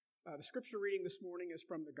The scripture reading this morning is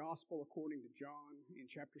from the Gospel according to John in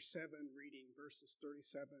chapter 7, reading verses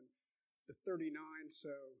 37 to 39.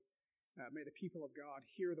 So may the people of God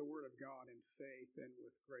hear the word of God in faith and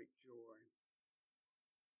with great joy.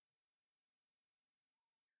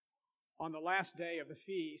 On the last day of the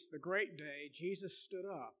feast, the great day, Jesus stood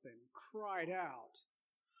up and cried out,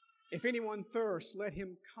 "If anyone thirsts, let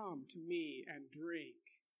him come to me and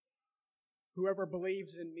drink. Whoever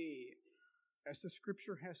believes in me, as the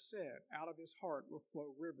scripture has said, out of his heart will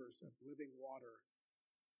flow rivers of living water."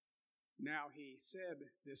 Now he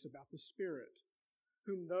said this about the Spirit,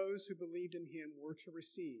 whom those who believed in him were to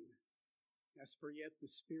receive, as for yet the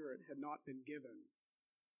Spirit had not been given,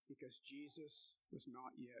 because Jesus was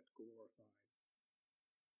not yet glorified.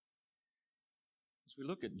 As we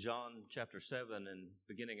look at John chapter 7 and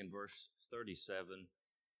beginning in verse 37,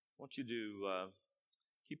 I want you to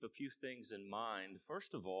keep a few things in mind.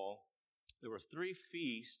 First of all, there were 3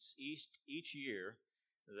 feasts each year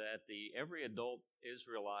that every adult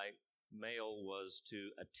Israelite male was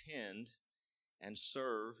to attend and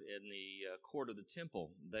serve in the court of the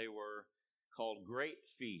temple. They were called great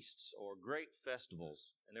feasts or great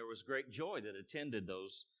festivals, and there was great joy that attended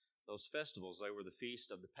those festivals. They were the feast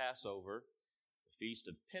of the Passover, the feast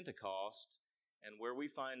of Pentecost, and where we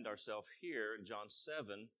find ourselves here in John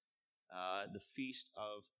 7, the Feast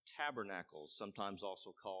of Tabernacles, sometimes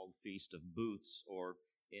also called Feast of Booths or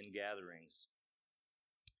Ingatherings.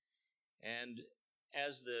 And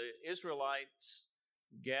as the Israelites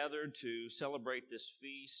gathered to celebrate this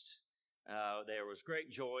feast, there was great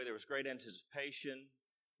joy, there was great anticipation,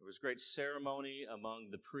 there was great ceremony among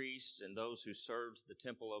the priests and those who served the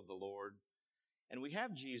temple of the Lord. And we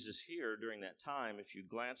have Jesus here during that time. If you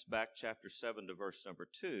glance back chapter 7 to verse number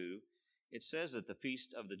 2, it says that the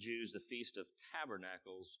feast of the Jews, the Feast of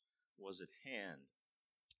Tabernacles, was at hand.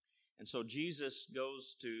 And so Jesus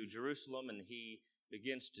goes to Jerusalem and he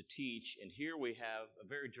begins to teach. And here we have a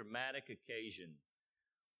very dramatic occasion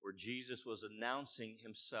where Jesus was announcing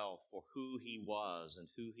himself for who he was and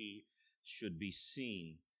who he should be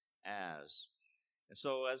seen as. And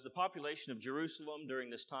so as the population of Jerusalem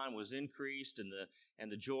during this time was increased and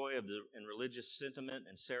the joy of and religious sentiment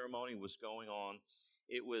and ceremony was going on,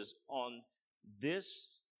 it was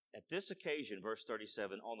at this occasion, verse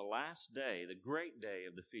 37, on the last day, the great day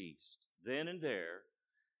of the feast, then and there,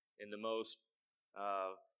 in the most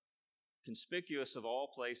conspicuous of all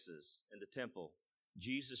places in the temple,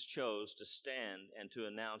 Jesus chose to stand and to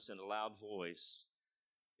announce in a loud voice,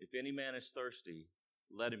 "If any man is thirsty,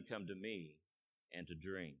 let him come to me and to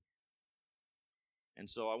drink." And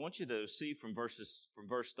so I want you to see from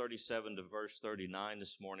verse 37 to verse 39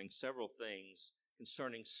 this morning several things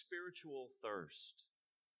concerning spiritual thirst.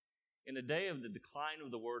 In a day of the decline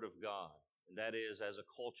of the Word of God, and that is as a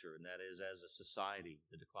culture, and that is as a society,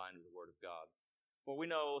 the decline of the Word of God. For we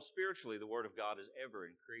know spiritually the Word of God is ever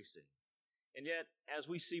increasing. And yet, as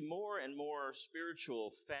we see more and more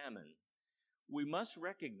spiritual famine, we must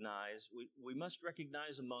recognize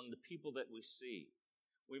among the people that we see,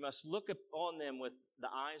 we must look upon them with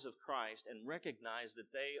the eyes of Christ and recognize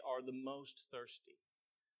that they are the most thirsty,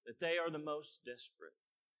 that they are the most desperate.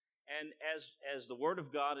 And as the Word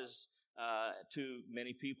of God is to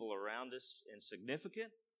many people around us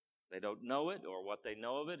insignificant, they don't know it, or what they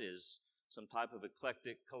know of it is some type of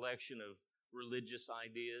eclectic collection of religious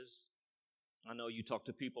ideas. I know you talk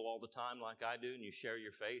to people all the time like I do, and you share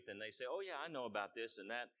your faith, and they say, "Oh yeah, I know about this and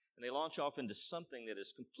that," and they launch off into something that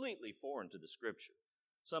is completely foreign to the Scripture.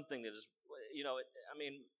 Something that is,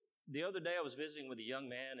 the other day I was visiting with a young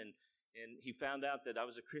man, and he found out that I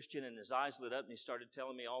was a Christian, and his eyes lit up, and he started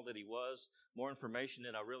telling me all that he was, more information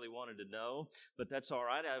than I really wanted to know, but that's all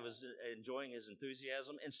right. I was enjoying his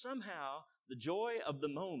enthusiasm, and somehow the joy of the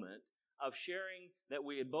moment of sharing that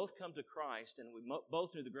we had both come to Christ and we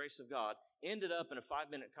both knew the grace of God ended up in a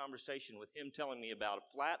 5-minute conversation with him telling me about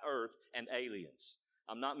a flat earth and aliens.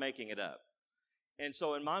 I'm not making it up. And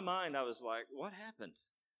so in my mind, I was like, what happened?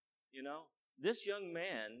 This young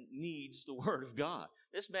man needs the Word of God.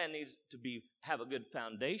 This man needs to have a good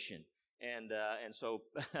foundation. And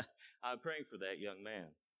so I'm praying for that young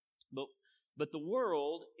man. But the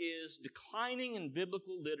world is declining in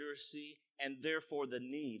biblical literacy, and therefore the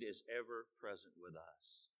need is ever present with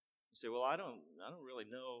us. You say, "Well, I don't really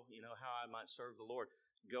know, how I might serve the Lord."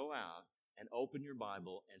 Go out and open your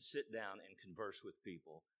Bible and sit down and converse with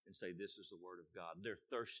people and say, "This is the Word of God." They're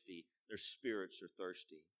thirsty. Their spirits are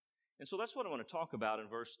thirsty. And so that's what I want to talk about in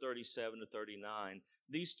verse 37 to 39.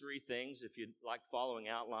 These 3 things, if you'd like following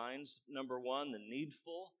outlines. Number 1, the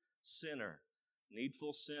needful sinner.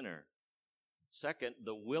 Needful sinner. Second,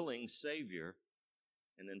 the willing Savior.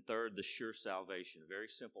 And then third, the sure salvation. A very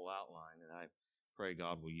simple outline that I pray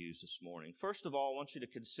God will use this morning. First of all, I want you to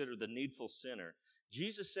consider the needful sinner.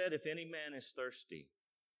 Jesus said, if any man is thirsty,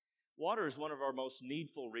 water is one of our most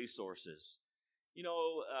needful resources. You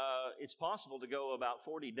know, it's possible to go about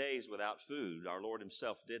 40 days without food. Our Lord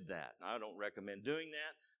himself did that. I don't recommend doing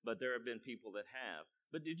that, but there have been people that have.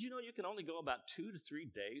 But did you know you can only go about 2 to 3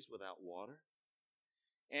 days without water?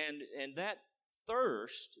 And that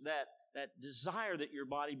thirst, that desire that your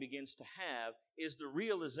body begins to have is the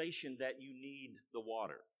realization that you need the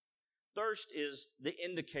water. Thirst is the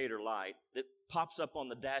indicator light that pops up on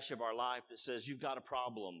the dash of our life that says you've got a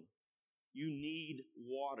problem. You need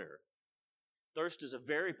water. Thirst is a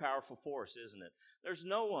very powerful force, isn't it? There's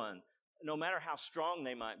no one, no matter how strong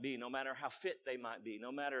they might be, no matter how fit they might be,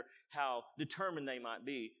 no matter how determined they might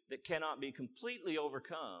be, that cannot be completely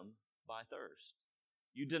overcome by thirst.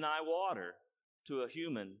 You deny water to a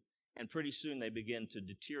human, and pretty soon they begin to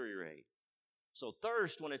deteriorate. So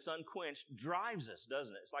thirst, when it's unquenched, drives us,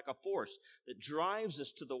 doesn't it? It's like a force that drives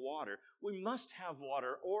us to the water. We must have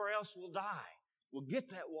water, or else we'll die. We'll get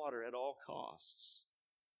that water at all costs.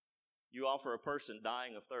 You offer a person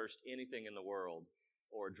dying of thirst anything in the world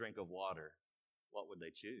or a drink of water, what would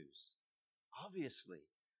they choose? Obviously,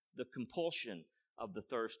 the compulsion of the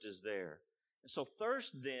thirst is there. And so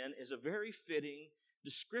thirst then is a very fitting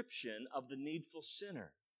description of the needful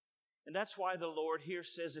sinner. And that's why the Lord here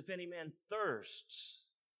says, if any man thirsts,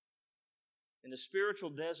 in the spiritual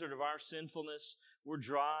desert of our sinfulness, we're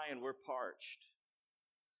dry and we're parched.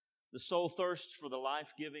 The soul thirsts for the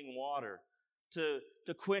life-giving water to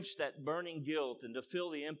quench that burning guilt and to fill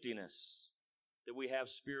the emptiness that we have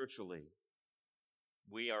spiritually.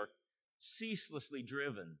 We are ceaselessly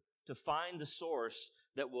driven to find the source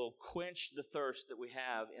that will quench the thirst that we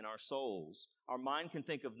have in our souls. Our mind can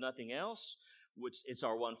think of nothing else. It's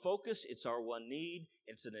our one focus, it's our one need.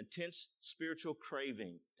 It's an intense spiritual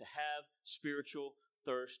craving to have spiritual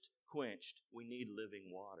thirst quenched. We need living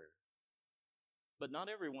water. But not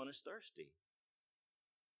everyone is thirsty.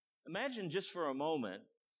 Imagine just for a moment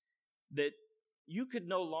that you could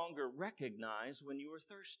no longer recognize when you were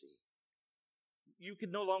thirsty. You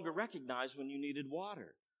could no longer recognize when you needed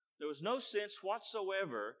water. There was no sense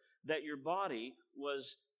whatsoever that your body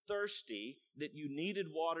was thirsty, that you needed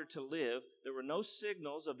water to live. There were no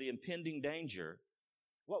signals of the impending danger.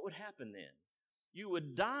 What would happen then? You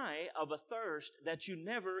would die of a thirst that you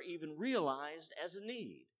never even realized as a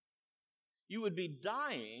need. You would be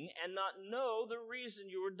dying and not know the reason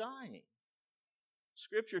you were dying.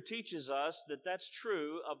 Scripture teaches us that that's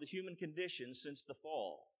true of the human condition since the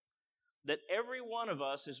fall. That every one of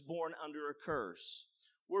us is born under a curse.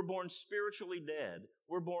 We're born spiritually dead.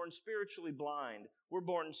 We're born spiritually blind. We're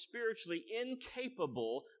born spiritually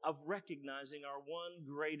incapable of recognizing our one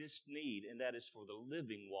greatest need, and that is for the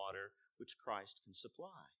living water which Christ can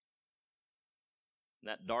supply. And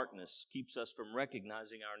that darkness keeps us from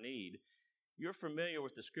recognizing our need. You're familiar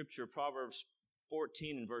with the scripture, Proverbs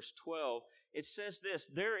 14 and verse 12. It says this,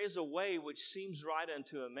 there is a way which seems right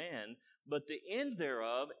unto a man, but the end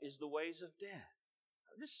thereof is the ways of death.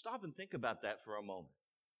 Just stop and think about that for a moment.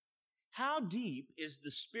 How deep is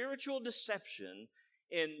the spiritual deception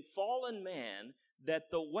in fallen man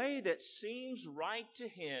that the way that seems right to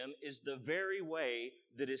him is the very way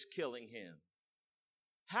that is killing him?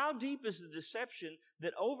 How deep is the deception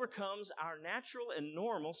that overcomes our natural and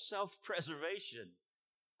normal self-preservation?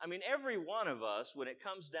 I mean, every one of us, when it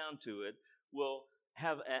comes down to it, will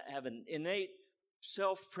have an innate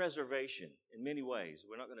self-preservation in many ways.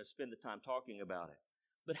 We're not going to spend the time talking about it.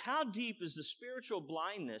 But how deep is the spiritual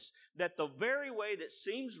blindness that the very way that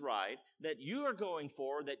seems right, that you are going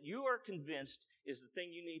for, that you are convinced is the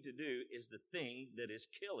thing you need to do, is the thing that is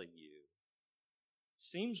killing you?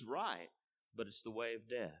 Seems right, but it's the way of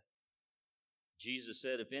death. Jesus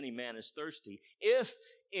said, if any man is thirsty, if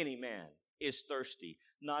any man is thirsty.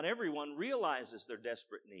 Not everyone realizes their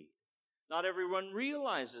desperate need. Not everyone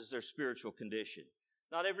realizes their spiritual condition.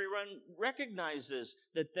 Not everyone recognizes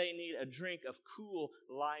that they need a drink of cool,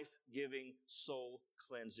 life-giving,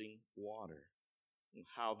 soul-cleansing water. And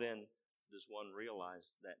how then does one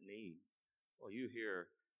realize that need? Well, you here,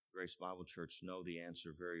 Grace Bible Church, know the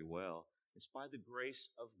answer very well. It's by the grace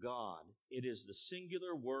of God. It is the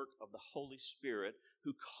singular work of the Holy Spirit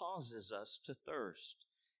who causes us to thirst.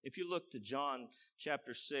 If you look to John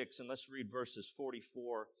chapter 6, and let's read verses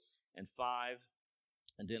 44 and 5,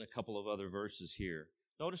 and then a couple of other verses here.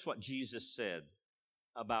 Notice what Jesus said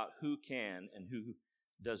about who can and who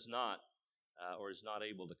does not or is not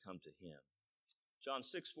able to come to him. John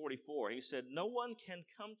 6:44, he said, no one can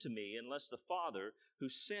come to me unless the Father who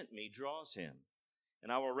sent me draws him,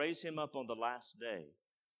 and I will raise him up on the last day.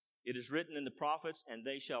 It is written in the prophets, and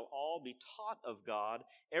they shall all be taught of God.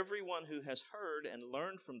 Everyone who has heard and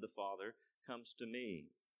learned from the Father comes to me.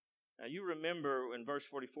 Now you remember in verse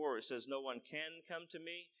 44 it says, no one can come to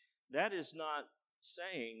me. That is not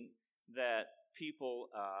saying that people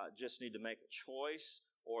just need to make a choice,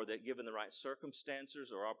 or that given the right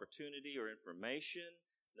circumstances or opportunity or information.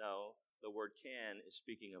 No, the word can is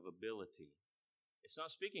speaking of ability. It's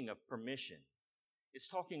not speaking of permission. It's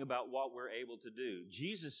talking about what we're able to do.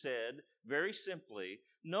 Jesus said, very simply,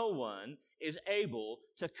 no one is able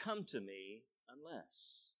to come to me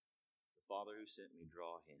unless the Father who sent me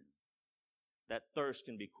draw him. That thirst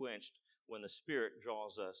can be quenched when the Spirit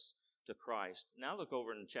draws us to Christ. Now look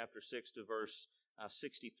over in chapter 6 to verse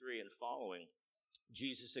 63 and following.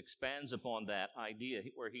 Jesus expands upon that idea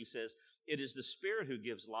where he says, it is the Spirit who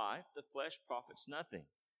gives life, the flesh profits nothing.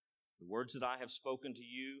 The words that I have spoken to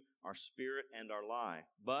you are spirit and are life.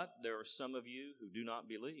 But there are some of you who do not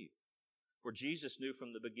believe. For Jesus knew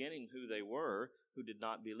from the beginning who they were who did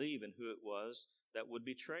not believe and who it was that would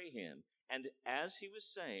betray him. And as he was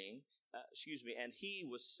saying, and he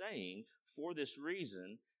was saying, for this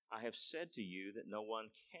reason, I have said to you that no one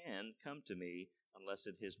can come to me unless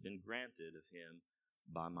it has been granted of him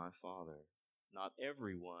by my Father. Not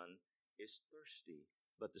everyone is thirsty,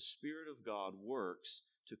 but the Spirit of God works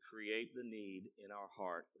to create the need in our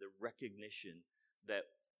heart, the recognition that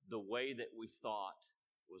the way that we thought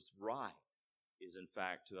was right is in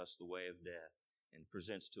fact to us the way of death and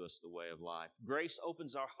presents to us the way of life. Grace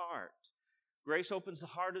opens our heart. Grace opens the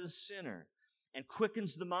heart of the sinner and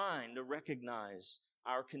quickens the mind to recognize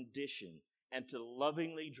our condition and to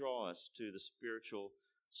lovingly draw us to the spiritual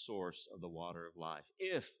source of the water of life.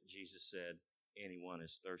 If, Jesus said, anyone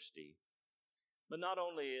is thirsty. But not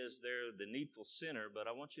only is there the needful sinner, but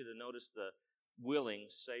I want you to notice the willing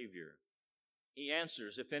Savior. He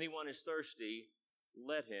answers, if anyone is thirsty,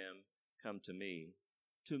 let him come to me.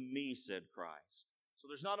 To me, said Christ. So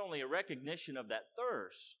there's not only a recognition of that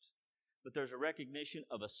thirst, but there's a recognition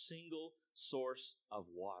of a single source of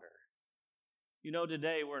water. You know,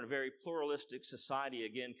 today we're in a very pluralistic society,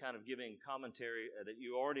 again, kind of giving commentary that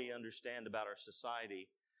you already understand about our society.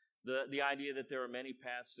 The idea that there are many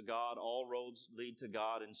paths to God, all roads lead to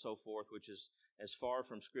God and so forth, which is as far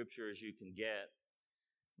from Scripture as you can get.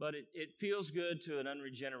 But it feels good to an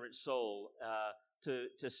unregenerate soul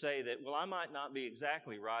to say that, well, I might not be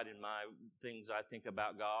exactly right in my things I think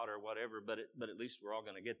about God or whatever, but at least we're all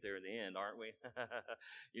going to get there in the end, aren't we?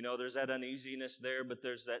 You know, there's that uneasiness there, but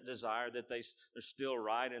there's that desire that they're still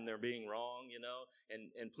right and they're being wrong, you know.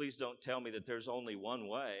 And please don't tell me that there's only one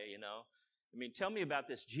way, you know. I mean, tell me about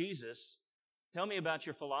this Jesus. Tell me about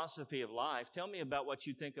your philosophy of life. Tell me about what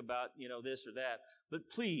you think about, you know, this or that. But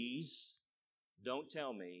please don't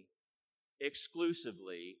tell me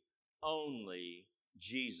exclusively only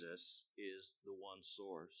Jesus is the one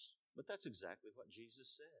source. But that's exactly what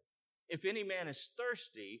Jesus said. If any man is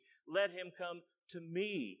thirsty, let him come to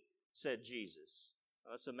me, said Jesus.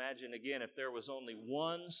 Now, let's imagine again if there was only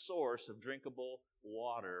one source of drinkable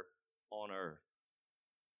water on earth.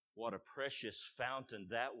 What a precious fountain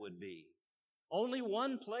that would be. Only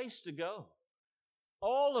one place to go.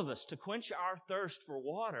 All of us, to quench our thirst for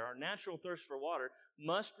water, our natural thirst for water,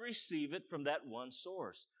 must receive it from that one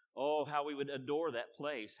source. Oh, how we would adore that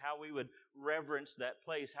place, how we would reverence that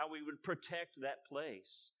place, how we would protect that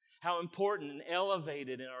place, how important and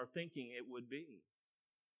elevated in our thinking it would be.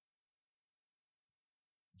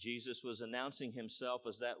 Jesus was announcing himself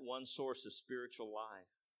as that one source of spiritual life.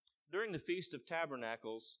 During the Feast of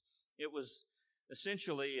Tabernacles, it was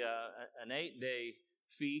essentially an 8-day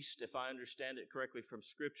feast, if I understand it correctly from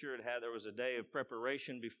Scripture. There was a day of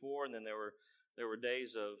preparation before, and then there were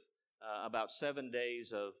days of about 7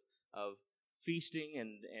 days of feasting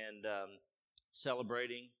and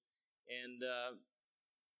celebrating. And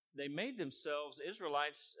they made themselves,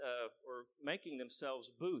 Israelites were making themselves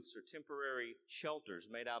booths or temporary shelters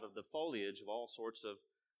made out of the foliage of all sorts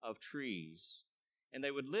of trees. And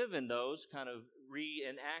they would live in those, kind of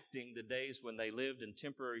reenacting the days when they lived in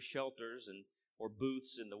temporary shelters or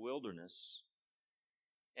booths in the wilderness.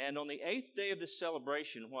 And on the 8th day of this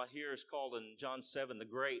celebration, what here is called in John 7, the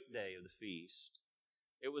great day of the feast,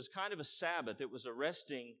 it was kind of a Sabbath. It was a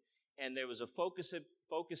resting, and there was a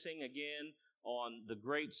focusing again on the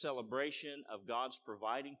great celebration of God's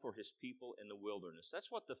providing for his people in the wilderness.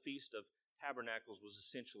 That's what the Feast of Tabernacles was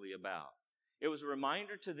essentially about. It was a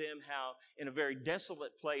reminder to them how in a very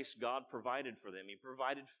desolate place God provided for them. He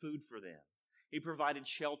provided food for them. He provided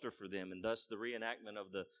shelter for them, and thus the reenactment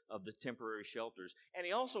of the temporary shelters. And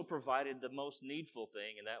he also provided the most needful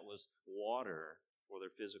thing, and that was water for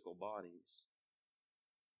their physical bodies.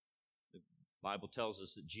 Bible tells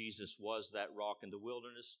us that Jesus was that rock in the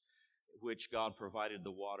wilderness, which God provided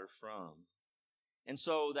the water from. And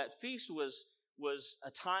so that feast was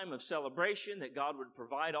a time of celebration, that God would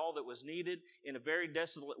provide all that was needed. In a very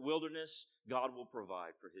desolate wilderness, God will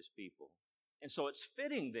provide for His people. And so it's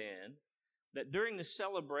fitting then that during the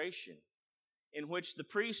celebration, in which the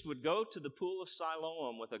priest would go to the pool of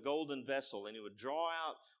Siloam with a golden vessel, and he would draw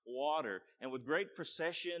out water, and with great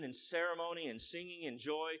procession and ceremony and singing and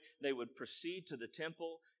joy, they would proceed to the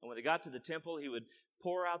temple. And when they got to the temple, he would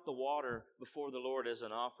pour out the water before the Lord as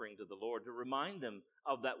an offering to the Lord, to remind them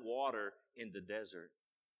of that water in the desert.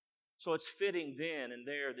 So it's fitting then and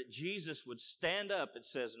there that Jesus would stand up, it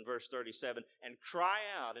says in verse 37, and cry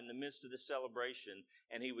out in the midst of the celebration,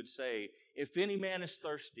 and he would say, "If any man is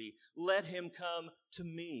thirsty, let him come to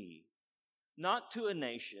me." Not to a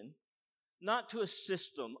nation, not to a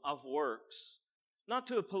system of works, not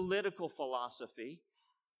to a political philosophy,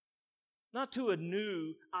 not to a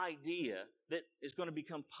new idea that is going to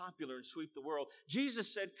become popular and sweep the world.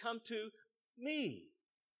 Jesus said, "Come to me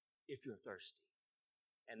if you're thirsty."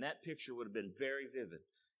 And that picture would have been very vivid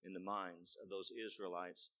in the minds of those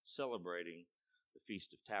Israelites celebrating the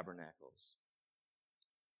Feast of Tabernacles.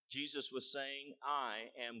 Jesus was saying,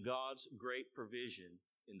 "I am God's great provision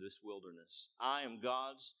in this wilderness. I am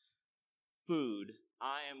God's food.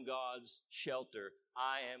 I am God's shelter.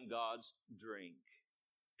 I am God's drink.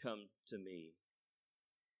 Come to me."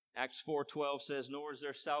 Acts 4:12 says, "Nor is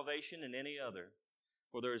there salvation in any other,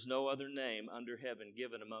 for there is no other name under heaven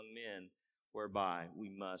given among men whereby we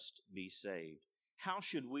must be saved." How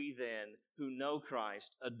should we then, who know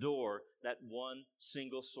Christ, adore that one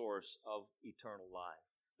single source of eternal life,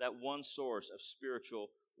 that one source of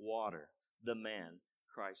spiritual water, the man,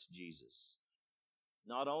 Christ Jesus?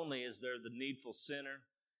 Not only is there the needful sinner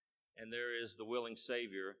and there is the willing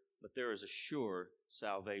Savior, but there is a sure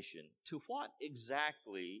salvation. To what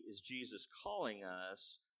exactly is Jesus calling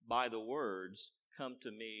us by the words, "Come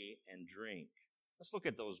to me and drink"? Let's look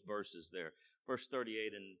at those verses there, verse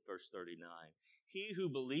 38 and verse 39. "He who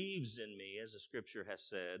believes in me, as the scripture has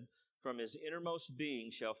said, from his innermost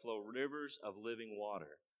being shall flow rivers of living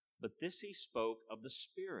water. But this he spoke of the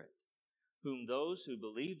Spirit, whom those who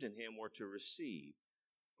believed in him were to receive.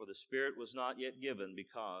 For the Spirit was not yet given,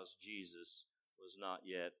 because Jesus was not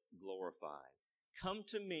yet glorified." Come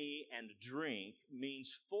to me and drink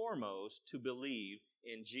means foremost to believe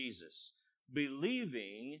in Jesus.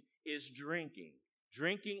 Believing is drinking.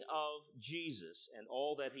 Drinking of Jesus and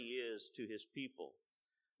all that he is to his people.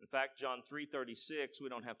 In fact, John 3:36, we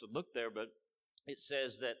don't have to look there, but it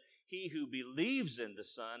says that he who believes in the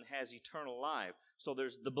Son has eternal life. So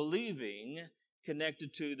there's the believing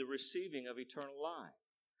connected to the receiving of eternal life.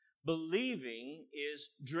 Believing is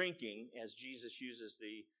drinking, as Jesus uses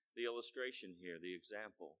the illustration here, the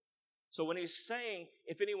example. So when he's saying,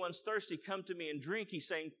 "If anyone's thirsty, come to me and drink," he's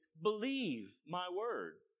saying, believe my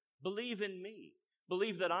word. Believe in me.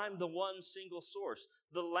 Believe that I'm the one single source,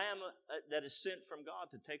 the Lamb that is sent from God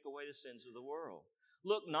to take away the sins of the world.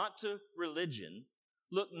 Look not to religion.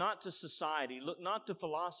 Look not to society. Look not to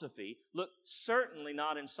philosophy. Look certainly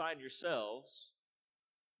not inside yourselves.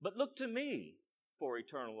 But look to me for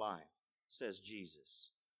eternal life, says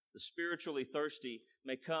Jesus. The spiritually thirsty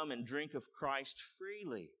may come and drink of Christ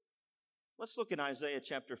freely. Let's look at Isaiah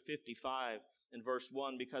chapter 55 and verse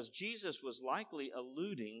 1, because Jesus was likely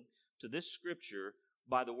alluding to this scripture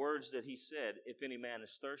by the words that he said, "If any man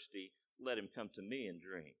is thirsty, let him come to me and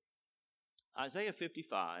drink." Isaiah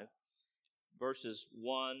 55, verses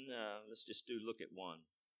 1, let's just look at 1.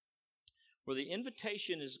 Where the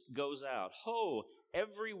invitation goes out, "Ho,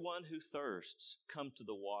 everyone who thirsts, come to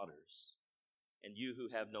the waters. And you who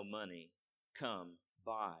have no money, come,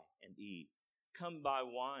 buy and eat. Come buy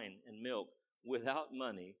wine and milk without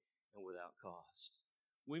money and without cost."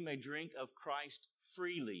 We may drink of Christ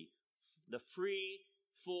freely. The free,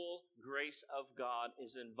 full grace of God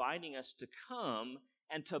is inviting us to come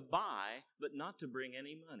and to buy, but not to bring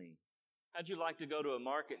any money. How'd you like to go to a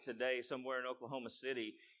market today somewhere in Oklahoma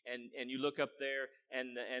City and you look up there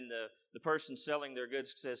and the person selling their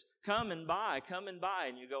goods says, come and buy.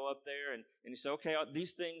 And you go up there and you say, "Okay,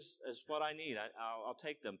 these things is what I need. I'll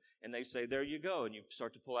take them." And they say, "There you go." And you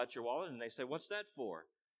start to pull out your wallet and they say, "What's that for?"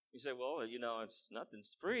 You say, "Well, it's nothing.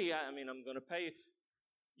 It's free. I'm going to pay.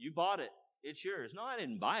 You bought it. It's yours." "No, I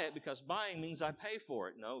didn't buy it, because buying means I pay for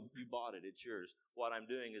it." "No, you bought it. It's yours. What I'm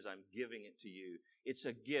doing is I'm giving it to you. It's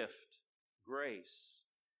a gift. Grace."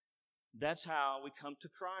 That's how we come to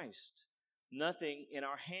Christ. Nothing in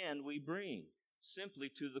our hand we bring. Simply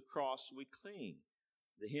to the cross we cling.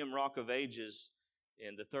 The hymn Rock of Ages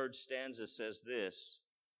in the third stanza says this: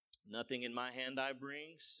 Nothing in my hand I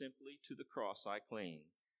bring, simply to the cross I cling.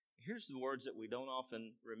 Here's the words that we don't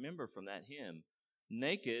often remember from that hymn.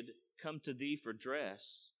 Naked, come to thee for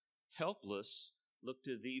dress. Helpless, look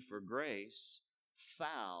to thee for grace.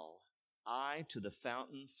 Foul, I to the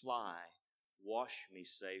fountain fly. Wash me,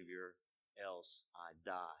 Savior, else I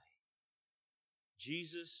die.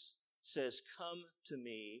 Jesus says, come to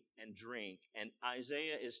me and drink. And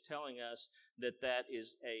Isaiah is telling us that that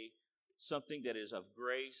is something that is of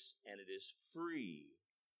grace and it is free.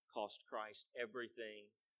 Cost Christ everything.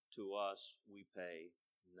 To us, we pay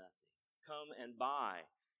nothing. Come and buy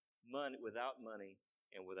money without money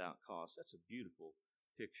and without cost. That's a beautiful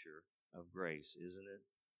picture of grace, isn't it?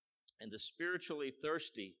 And the spiritually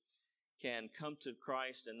thirsty can come to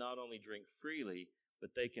Christ and not only drink freely,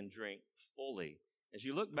 but they can drink fully. As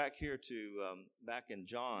you look back here to back in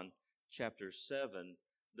John chapter 7,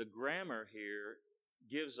 the grammar here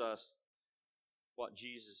gives us what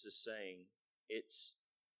Jesus is saying. It's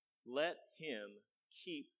let him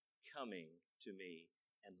keep coming to me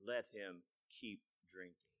and let him keep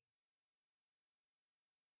drinking.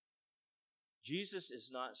 Jesus is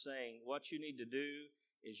not saying what you need to do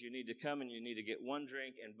is you need to come and you need to get one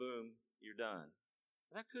drink and boom, you're done.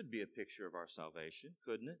 That could be a picture of our salvation,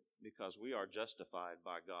 couldn't it? Because we are justified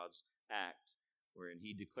by God's act wherein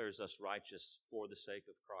he declares us righteous for the sake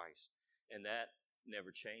of Christ. And that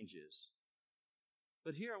never changes.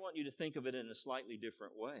 But here I want you to think of it in a slightly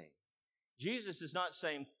different way. Jesus is not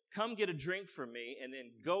saying, come get a drink from me and then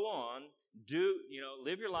go on,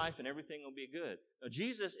 live your life and everything will be good. No,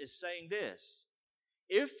 Jesus is saying this.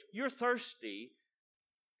 If you're thirsty,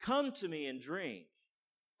 come to me and drink.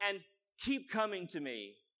 And keep coming to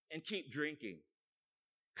me and keep drinking.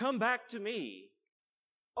 Come back to me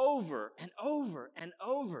over and over and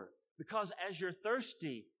over. Because as you're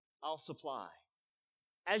thirsty, I'll supply.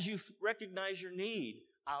 As you recognize your need,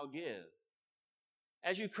 I'll give.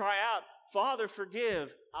 As you cry out, Father,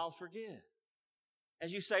 forgive, I'll forgive.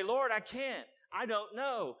 As you say, Lord, I can't, I don't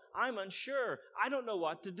know, I'm unsure, I don't know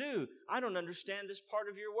what to do, I don't understand this part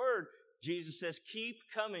of your word. Jesus says, keep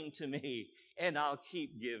coming to me and I'll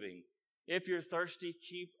keep giving. If you're thirsty,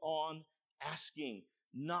 keep on asking,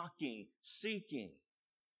 knocking, seeking,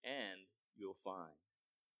 and you'll find.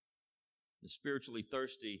 The spiritually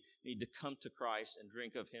thirsty need to come to Christ and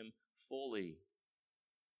drink of him fully.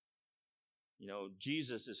 You know,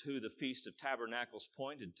 Jesus is who the Feast of Tabernacles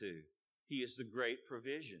pointed to. He is the great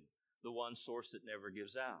provision, the one source that never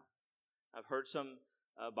gives out. I've heard some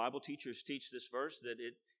Bible teachers teach this verse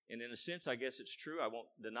and in a sense, I guess it's true. I won't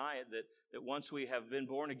deny it, that once we have been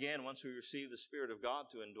born again, once we receive the Spirit of God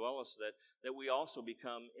to indwell us, that we also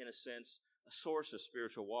become, in a sense, a source of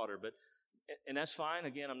spiritual water. And that's fine.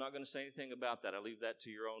 Again, I'm not going to say anything about that. I leave that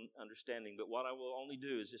to your own understanding. But what I will only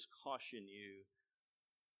do is just caution you.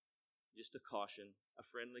 Just a caution, a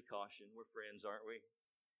friendly caution. We're friends, aren't we?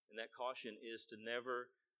 And that caution is to never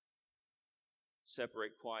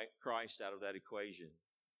separate Christ out of that equation.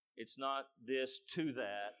 It's not this to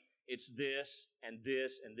that. It's this and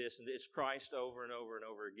this and this and this. It's Christ over and over and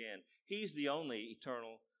over again. He's the only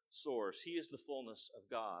eternal source. He is the fullness of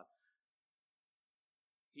God.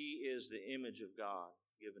 He is the image of God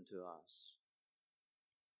given to us.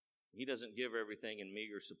 He doesn't give everything in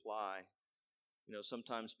meager supply. You know,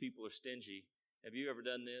 sometimes people are stingy. Have you ever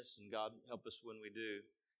done this? And God help us when we do.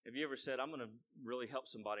 Have you ever said, I'm going to really help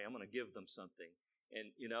somebody. I'm going to give them something.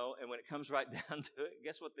 And, and when it comes right down to it,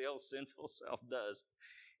 guess what the old sinful self does?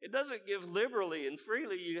 It doesn't give liberally and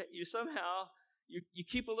freely. You somehow, you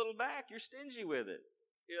keep a little back. You're stingy with it,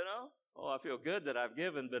 Oh, I feel good that I've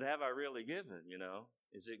given, but have I really given,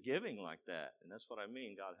 Is it giving like that? And that's what I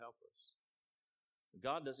mean. God help us.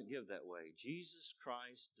 God doesn't give that way. Jesus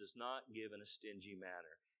Christ does not give in a stingy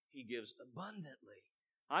manner. He gives abundantly.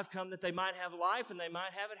 I've come that they might have life and they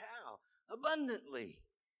might have it how? Abundantly.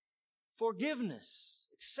 Forgiveness,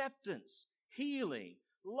 acceptance, healing,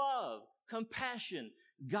 love, compassion,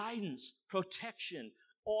 guidance, protection.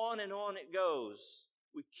 On and on it goes.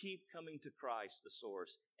 We keep coming to Christ, the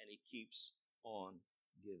source, and He keeps on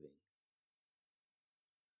giving.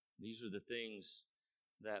 These are the things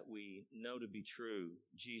that we know to be true.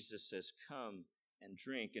 Jesus says, come and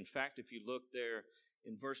drink. In fact, if you look there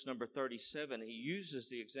in verse number 37, He uses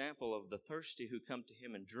the example of the thirsty who come to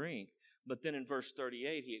Him and drink. But then in verse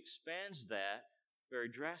 38, He expands that very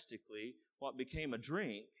drastically. What became a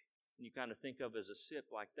drink, and you kind of think of as a sip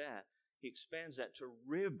like that, He expands that to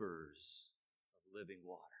rivers of living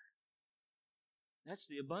water. That's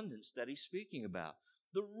the abundance that He's speaking about.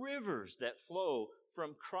 The rivers that flow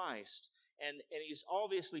from Christ. And he's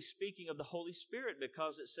obviously speaking of the Holy Spirit,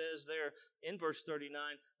 because it says there in verse 39,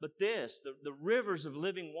 but this, the rivers of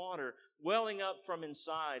living water welling up from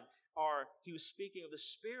inside, he was speaking of the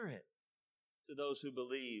Spirit to those who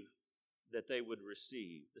believe that they would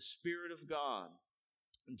receive. The Spirit of God.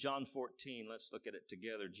 In John 14, let's look at it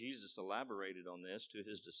together. Jesus elaborated on this to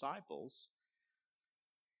his disciples.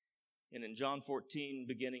 And in John 14,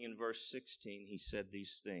 beginning in verse 16, he said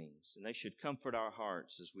these things, and they should comfort our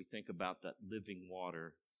hearts as we think about that living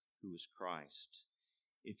water who is Christ.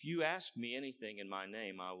 If you ask me anything in my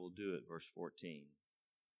name, I will do it, verse 14.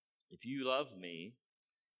 If you love me,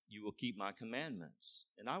 you will keep my commandments,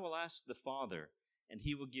 and I will ask the Father, and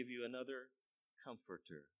he will give you another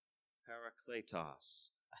comforter, Parakletos,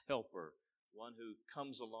 a helper, one who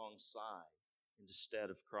comes alongside instead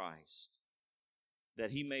of Christ,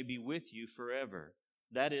 that he may be with you forever.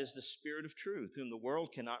 That is the Spirit of truth, whom the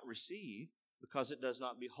world cannot receive, because it does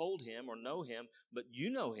not behold him or know him, but you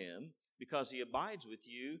know him, because he abides with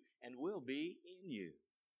you and will be in you.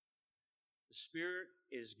 The Spirit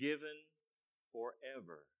is given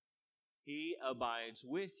forever. He abides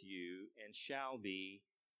with you and shall be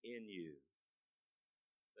in you.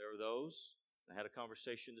 There are those, I had a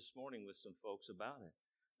conversation this morning with some folks about it.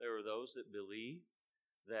 There are those that believe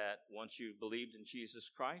that once you've believed in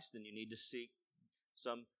Jesus Christ, then you need to seek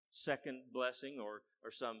some second blessing or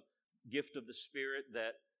some gift of the Spirit,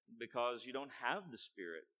 that because you don't have the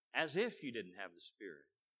Spirit, as if you didn't have the Spirit.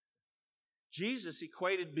 Jesus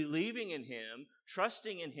equated believing in him,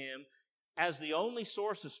 trusting in him, as the only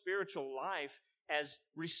source of spiritual life, as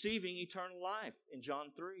receiving eternal life in John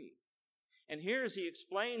 3. And here, as he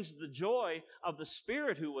explains the joy of the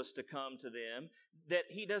Spirit who was to come to them, that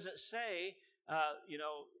he doesn't say,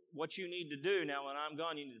 what you need to do now when I'm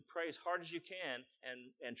gone, you need to pray as hard as you can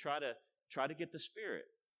and try to get the Spirit.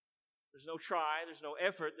 There's no try, there's no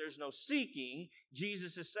effort, there's no seeking.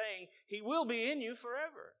 Jesus is saying he will be in you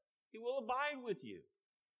forever. He will abide with you.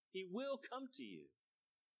 He will come to you.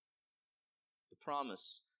 The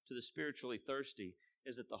promise to the spiritually thirsty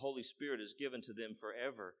is that the Holy Spirit is given to them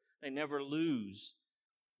forever. They never lose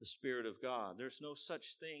the Spirit of God. There's no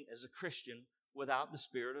such thing as a Christian without the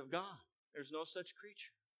Spirit of God. There's no such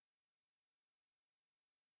creature.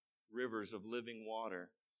 Rivers of living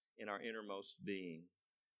water in our innermost being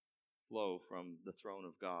flow from the throne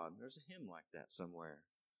of God. There's a hymn like that somewhere.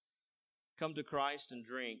 Come to Christ and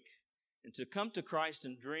drink. And to come to Christ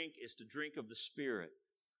and drink is to drink of the Spirit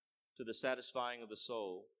to the satisfying of the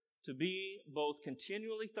soul. To be both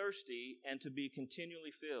continually thirsty and to be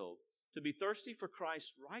continually filled. To be thirsty for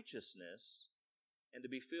Christ's righteousness and to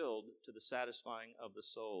be filled to the satisfying of the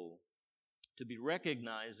soul. To be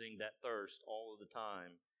recognizing that thirst all of the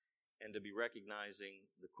time and to be recognizing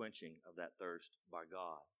the quenching of that thirst by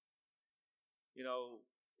God. You know,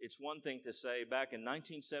 it's one thing to say, back in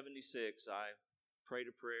 1976, I prayed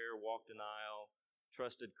a prayer, walked an aisle,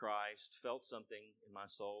 trusted Christ, felt something in my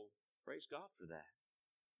soul. Praise God for that.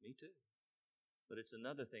 Me too. But it's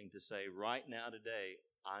another thing to say, right now, today,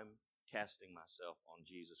 I'm casting myself on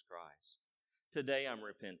Jesus Christ. Today, I'm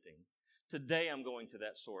repenting. Today, I'm going to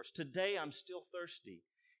that source. Today, I'm still thirsty.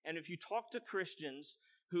 And if you talk to Christians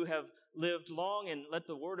who have lived long and let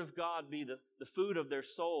the Word of God be the food of their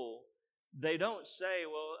soul, they don't say,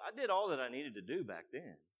 well, I did all that I needed to do back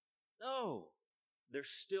then. No, they're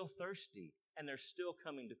still thirsty and they're still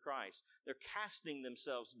coming to Christ. They're casting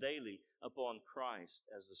themselves daily upon Christ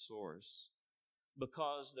as the source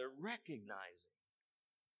because they're recognizing,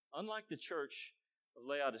 unlike the church of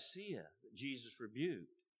Laodicea that Jesus rebuked,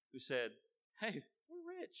 who said, hey,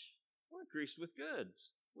 we're rich. We're increased with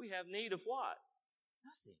goods. We have need of what?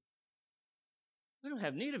 Nothing. We don't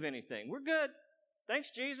have need of anything. We're good. Thanks,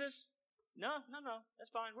 Jesus. No, that's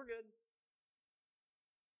fine. We're good.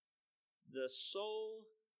 The soul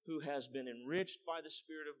who has been enriched by the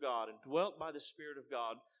Spirit of God and dwelt by the Spirit of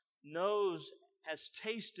God knows, has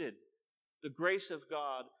tasted the grace of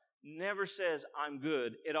God, never says, I'm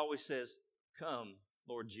good. It always says, come,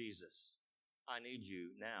 Lord Jesus. I need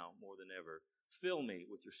you now more than ever. Fill me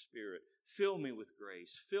with your Spirit. Fill me with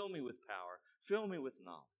grace. Fill me with power. Fill me with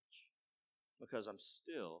knowledge. Because I'm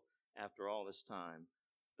still, after all this time,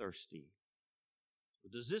 thirsty.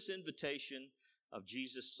 Does this invitation of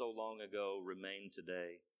Jesus so long ago remain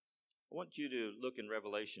today? I want you to look in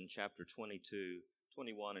Revelation chapter 22,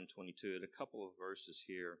 21 and 22 at a couple of verses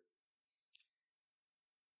here.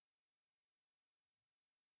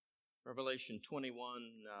 Revelation 21,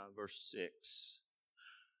 verse 6.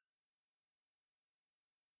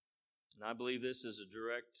 And I believe this is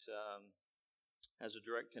has a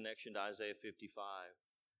direct connection to Isaiah 55.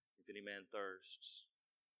 If any man thirsts.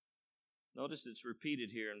 Notice it's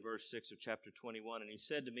repeated here in verse 6 of chapter 21. And he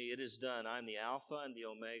said to me, it is done. I am the Alpha and the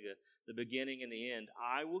Omega, the beginning and the end.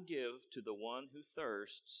 I will give to the one who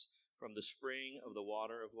thirsts from the spring of the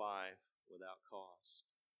water of life without cost.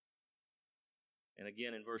 And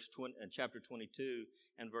again in chapter 22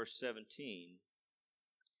 and verse 17,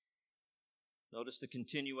 notice the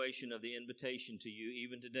continuation of the invitation to you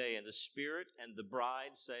even today. And the Spirit and the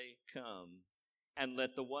bride say, come. And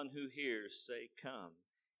let the one who hears say, come.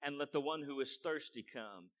 And let the one who is thirsty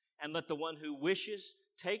come. And let the one who wishes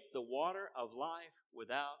take the water of life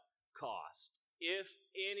without cost. If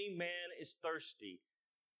any man is thirsty,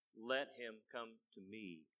 let him come to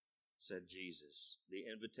me, said Jesus. The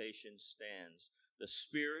invitation stands. The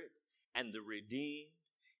Spirit and the redeemed,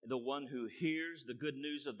 the one who hears the good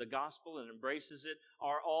news of the gospel and embraces it,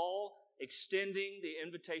 are all extending the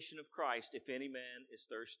invitation of Christ. If any man is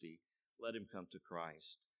thirsty, let him come to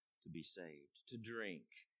Christ to be saved, to drink.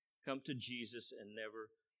 Come to Jesus and never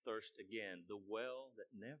thirst again, the well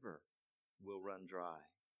that never will run dry.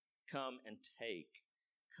 Come and take.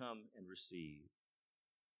 Come and receive.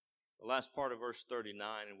 The last part of verse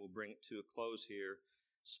 39, and we'll bring it to a close here,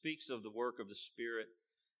 speaks of the work of the Spirit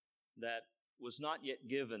that was not yet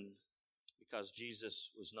given because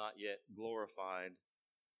Jesus was not yet glorified.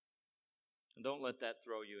 And don't let that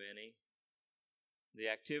throw you any. The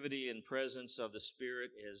activity and presence of the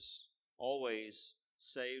Spirit is always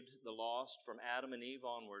saved the lost from Adam and Eve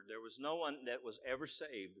onward. There was no one that was ever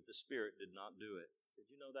saved that the Spirit did not do it. Did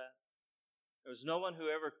you know that? There was no one who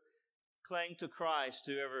ever clung to Christ,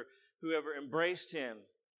 who ever embraced Him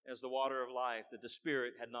as the water of life, that the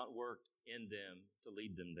Spirit had not worked in them to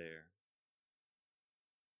lead them there.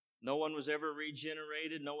 No one was ever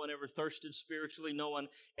regenerated. No one ever thirsted spiritually. No one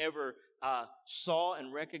ever saw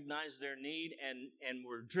and recognized their need and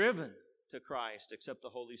were driven to Christ, except the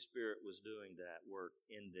Holy Spirit was doing that work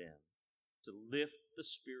in them to lift the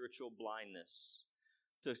spiritual blindness,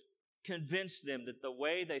 to convince them that the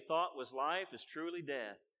way they thought was life is truly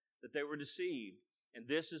death, that they were deceived, and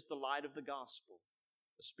this is the light of the gospel.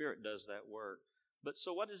 The Spirit does that work. But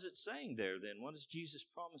so what is it saying there then? What is Jesus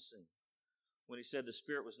promising when He said the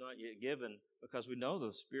Spirit was not yet given? Because we know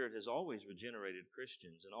the Spirit has always regenerated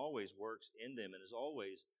Christians and always works in them and is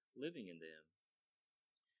always living in them.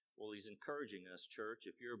 Well, He's encouraging us, church,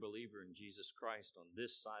 if you're a believer in Jesus Christ on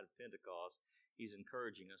this side of Pentecost, He's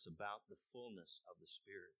encouraging us about the fullness of the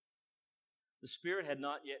Spirit. The Spirit had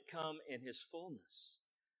not yet come in His fullness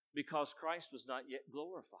because Christ was not yet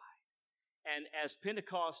glorified. And as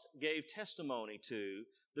Pentecost gave testimony to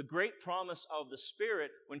the great promise of the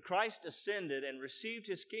Spirit, when Christ ascended and received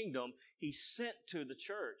His kingdom, He sent to the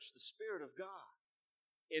church the Spirit of God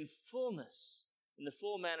in fullness, in the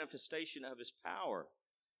full manifestation of His power.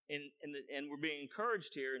 And we're being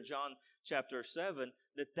encouraged here in John chapter 7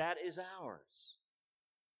 that is ours.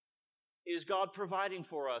 Is God providing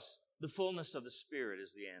for us the fullness of the Spirit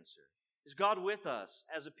is the answer. Is God with us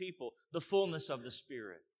as a people? The fullness of the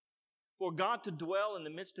Spirit. For God to dwell in the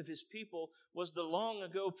midst of His people was the long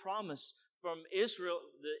ago promise from Israel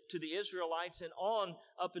to the Israelites and on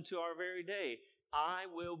up into our very day. I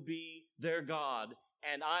will be their God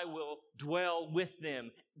and I will dwell with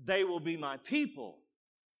them. They will be my people.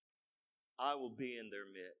 I will be in their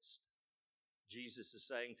midst. Jesus is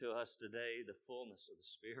saying to us today, the fullness of the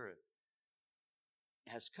Spirit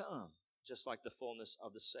has come, just like the fullness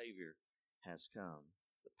of the Savior has come.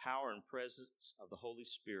 The power and presence of the Holy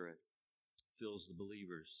Spirit fills the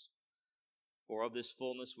believers. For of this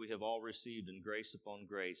fullness we have all received in grace upon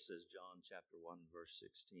grace, says John chapter 1, verse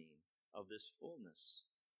 16. Of this fullness.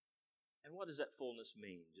 And what does that fullness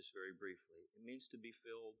mean, just very briefly? It means to be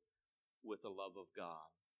filled with the love of God,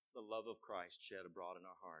 the love of Christ shed abroad in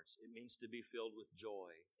our hearts. It means to be filled with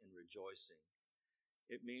joy and rejoicing.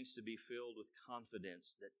 It means to be filled with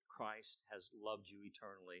confidence that Christ has loved you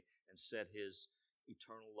eternally and set His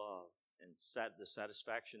eternal love and the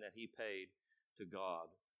satisfaction that He paid to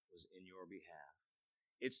God was in your behalf.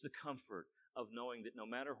 It's the comfort of knowing that no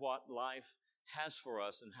matter what life has for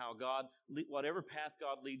us and how God, whatever path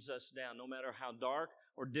God leads us down, no matter how dark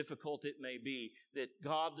or difficult it may be, that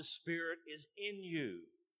God the Spirit is in you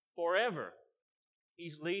forever.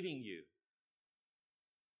 He's leading you.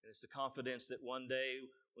 And it's the confidence that one day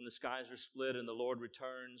when the skies are split and the Lord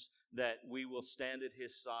returns, that we will stand at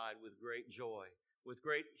His side with great joy, with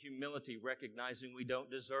great humility, recognizing we don't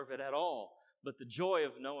deserve it at all, but the joy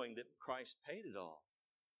of knowing that Christ paid it all,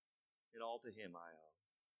 and all to Him I owe.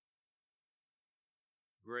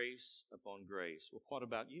 Grace upon grace. Well, what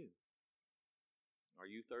about you? Are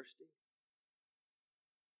you thirsty?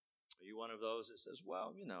 Are you one of those that says,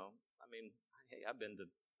 well, hey, I've been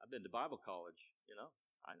to Bible college,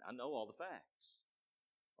 I know all the facts.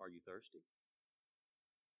 Are you thirsty?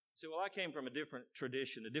 See, well, I came from a different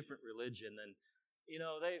tradition, a different religion, and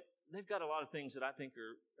they've got a lot of things that I think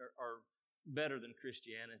are better than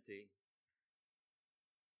Christianity.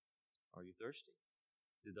 Are you thirsty?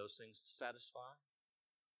 Do those things satisfy?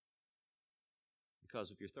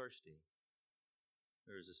 Because if you're thirsty,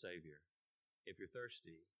 there is a Savior. If you're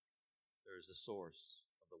thirsty, there is a source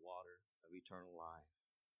of the water of eternal life.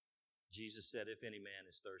 Jesus said, if any man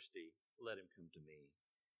is thirsty, let him come to me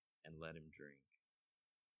and let him drink.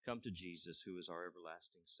 Come to Jesus, who is our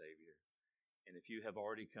everlasting Savior. And if you have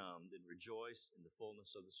already come, then rejoice in the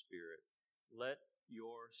fullness of the Spirit. Let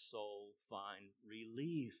your soul find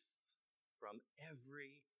relief from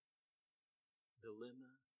every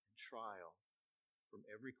dilemma and trial, from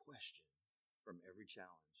every question, from every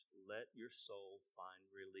challenge. Let your soul find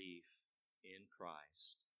relief in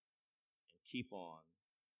Christ and keep on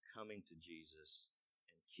coming to Jesus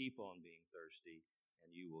and keep on being thirsty, and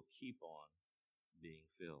you will keep on being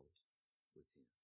filled with Him.